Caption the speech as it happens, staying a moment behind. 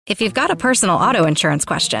If you've got a personal auto insurance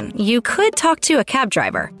question, you could talk to a cab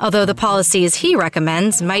driver, although the policies he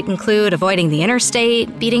recommends might include avoiding the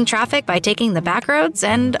interstate, beating traffic by taking the back roads,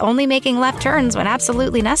 and only making left turns when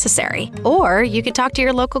absolutely necessary. Or you could talk to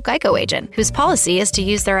your local Geico agent, whose policy is to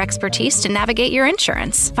use their expertise to navigate your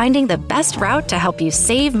insurance, finding the best route to help you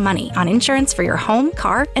save money on insurance for your home,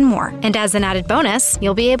 car, and more. And as an added bonus,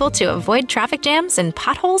 you'll be able to avoid traffic jams and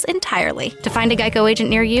potholes entirely. To find a Geico agent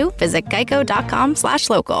near you, visit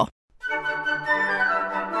geico.com/local.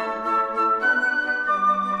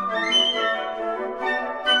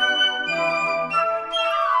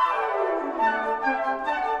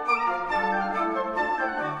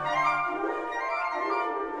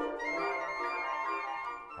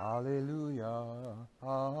 Hallelujah,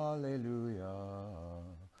 hallelujah,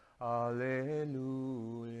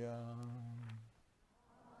 hallelujah.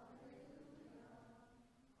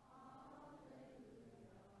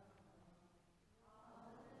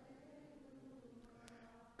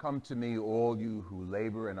 Come to me, all you who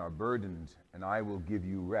labor and are burdened, and I will give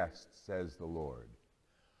you rest, says the Lord.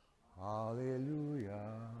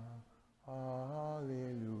 Hallelujah,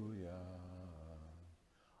 hallelujah,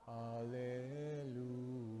 hallelujah.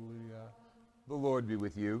 The Lord be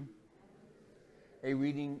with you. A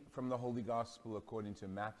reading from the Holy Gospel according to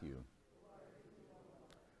Matthew.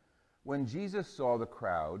 When Jesus saw the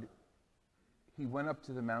crowd, he went up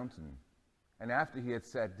to the mountain, and after he had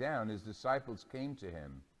sat down, his disciples came to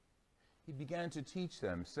him. He began to teach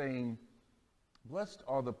them, saying, "Blessed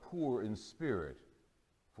are the poor in spirit,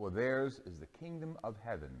 for theirs is the kingdom of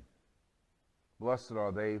heaven. Blessed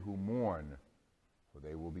are they who mourn, for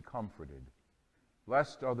they will be comforted.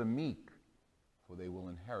 Blessed are the meek, for they will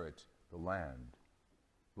inherit the land.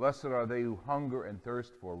 Blessed are they who hunger and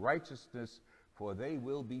thirst for righteousness, for they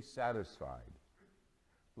will be satisfied.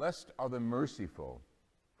 Blessed are the merciful,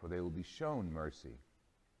 for they will be shown mercy.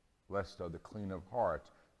 Blessed are the clean of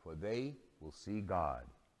heart, for they will see God.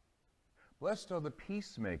 Blessed are the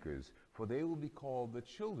peacemakers, for they will be called the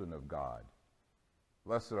children of God.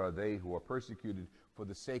 Blessed are they who are persecuted for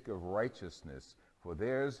the sake of righteousness, for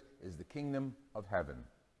theirs is the kingdom of heaven.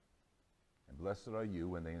 And blessed are you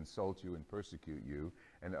when they insult you and persecute you,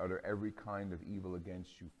 and utter every kind of evil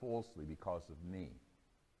against you falsely because of me.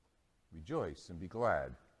 Rejoice and be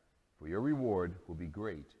glad, for your reward will be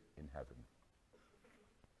great in heaven."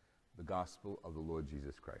 The Gospel of the Lord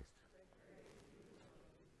Jesus Christ.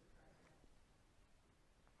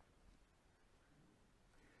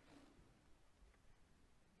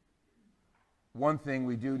 One thing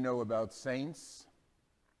we do know about saints: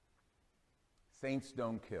 saints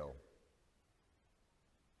don't kill.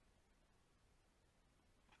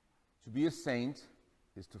 To be a saint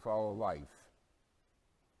is to follow life.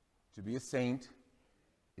 To be a saint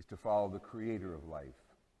is to follow the Creator of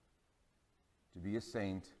life. To be a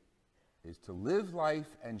saint is to live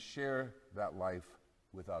life and share that life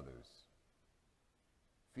with others.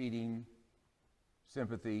 Feeding,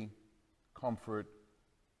 sympathy, comfort,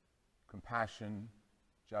 compassion,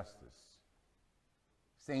 justice.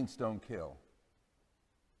 Saints don't kill.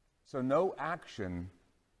 So no action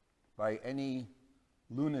by any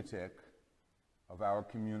lunatic of our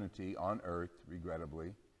community on earth,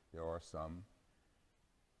 regrettably, there are some,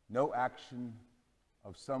 no action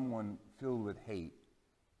of someone filled with hate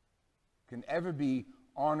can ever be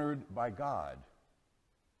honored by God.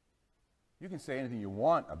 You can say anything you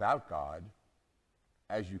want about God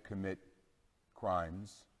as you commit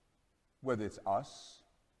crimes, whether it's us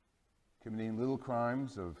committing little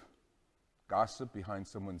crimes of gossip behind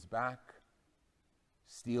someone's back,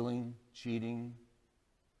 stealing, cheating,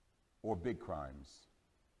 or big crimes,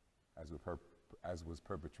 as was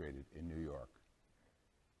perpetrated in New York.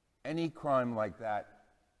 Any crime like that,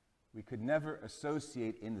 we could never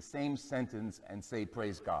associate in the same sentence and say,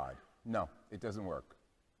 praise God. No, it doesn't work.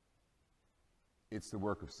 It's the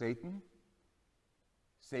work of Satan.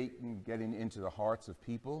 Satan getting into the hearts of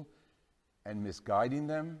people and misguiding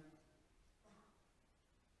them.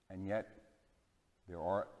 And yet, there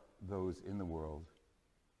are those in the world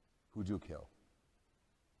who do kill.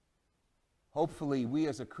 Hopefully, we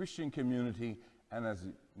as a Christian community and as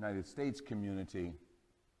a United States community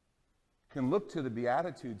can look to the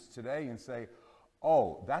Beatitudes today and say,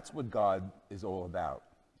 oh, that's what God is all about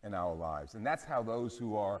in our lives. And that's how those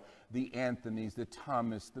who are the Anthonys, the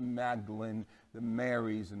Thomas, the Magdalene, the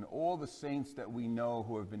Marys, and all the saints that we know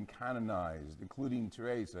who have been canonized, including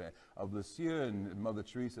Teresa of Lisieux and Mother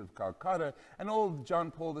Teresa of Calcutta, and all of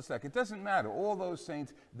John Paul II. It doesn't matter. All those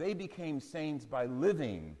saints, they became saints by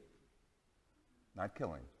living, not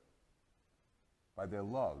killing, by their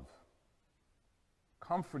love,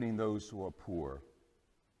 comforting those who are poor,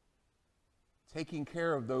 taking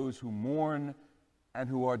care of those who mourn and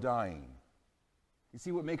who are dying. You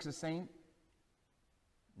see what makes a saint?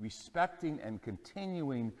 Respecting and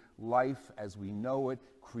continuing life as we know it,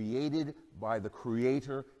 created by the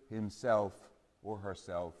Creator himself or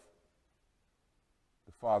herself,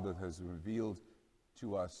 the Father has revealed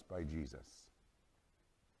to us by Jesus.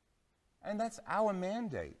 And that's our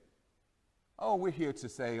mandate. Oh, we're here to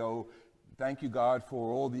say, oh, thank you, God,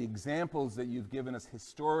 for all the examples that you've given us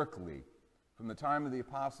historically, from the time of the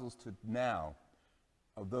apostles to now,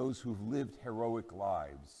 of those who've lived heroic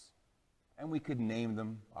lives. And we could name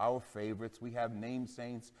them, our favorites. We have named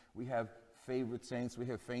saints. We have favorite saints. We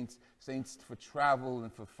have saints for travel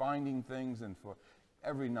and for finding things and for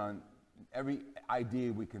every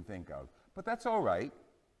idea we can think of. But that's all right,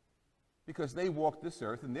 because they walked this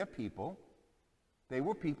earth and they're people. They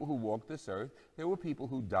were people who walked this earth. There were people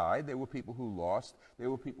who died. There were people who lost. There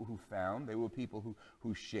were people who found. There were people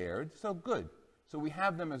who shared. So good. So we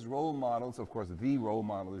have them as role models. Of course, the role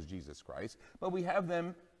model is Jesus Christ. But we have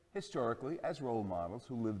them historically as role models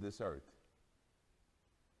who live this earth.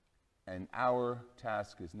 And our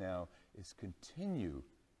task is continue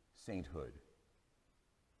sainthood.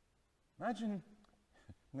 Imagine,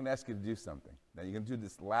 I'm going to ask you to do something. Now you're going to do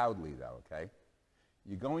this loudly though, okay?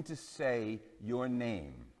 You're going to say your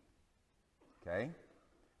name. Okay?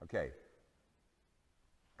 Okay.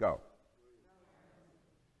 Go.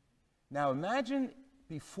 Now imagine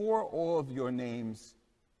before all of your names,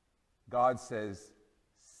 God says,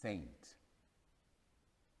 Saint.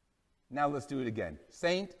 Now let's do it again.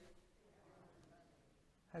 Saint.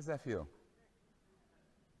 How does that feel?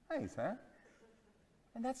 Nice, huh?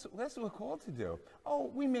 And that's what we're called to do.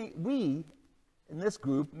 Oh, we in this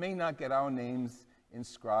group may not get our names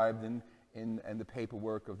inscribed in the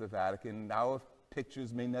paperwork of the Vatican. Our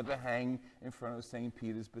pictures may never hang in front of St.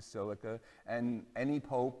 Peter's Basilica, and any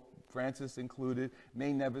pope, Francis included,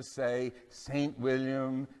 may never say St.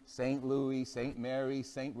 William, St. Louis, St. Mary,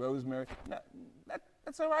 St. Rosemary. No,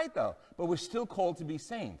 that's all right, though. But we're still called to be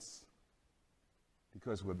saints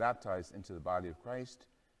because we're baptized into the body of Christ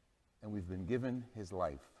and we've been given his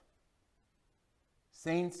life.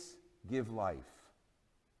 Saints give life.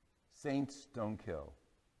 Saints don't kill.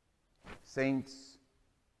 Saints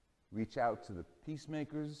reach out to the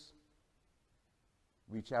peacemakers,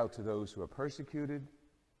 reach out to those who are persecuted,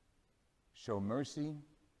 show mercy,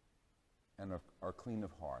 and are clean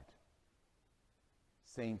of heart.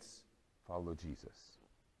 Saints follow Jesus.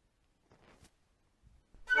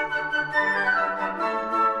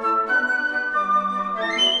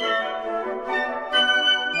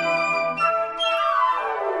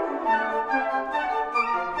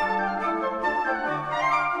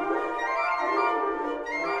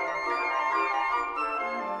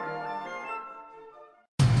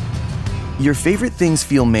 Your favorite things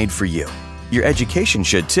feel made for you. Your education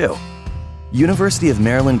should too. University of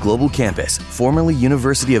Maryland Global Campus, formerly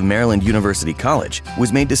University of Maryland University College,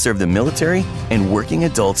 was made to serve the military and working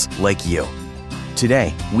adults like you.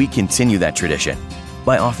 Today, we continue that tradition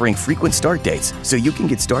by offering frequent start dates so you can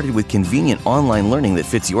get started with convenient online learning that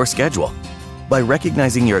fits your schedule, by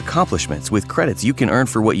recognizing your accomplishments with credits you can earn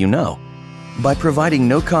for what you know, by providing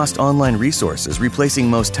no-cost online resources replacing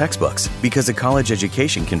most textbooks because a college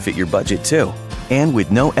education can fit your budget too, and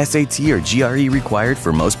with no SAT or GRE required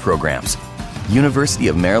for most programs. University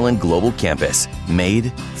of Maryland Global Campus,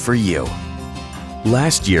 made for you.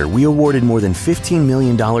 Last year, we awarded more than $15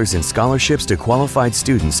 million in scholarships to qualified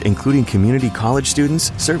students, including community college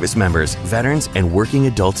students, service members, veterans, and working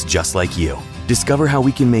adults just like you. Discover how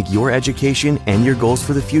we can make your education and your goals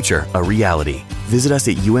for the future a reality. Visit us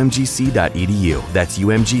at umgc.edu. That's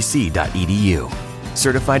umgc.edu.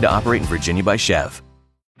 Certified to operate in Virginia by Chev.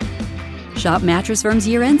 Shop Mattress Firm's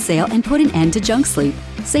year-end sale and put an end to junk sleep.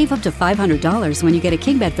 Save up to $500 when you get a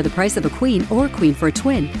king bed for the price of a queen or queen for a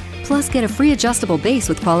twin. Plus, get a free adjustable base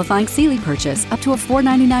with qualifying Sealy purchase up to a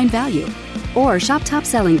 $499 value. Or shop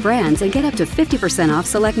top-selling brands and get up to 50% off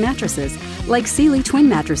select mattresses, like Sealy twin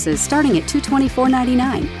mattresses starting at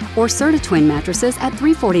 $224.99 or Serta twin mattresses at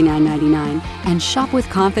 $349.99. And shop with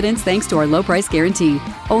confidence thanks to our low price guarantee.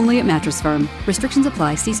 Only at Mattress Firm. Restrictions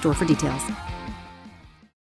apply. See store for details.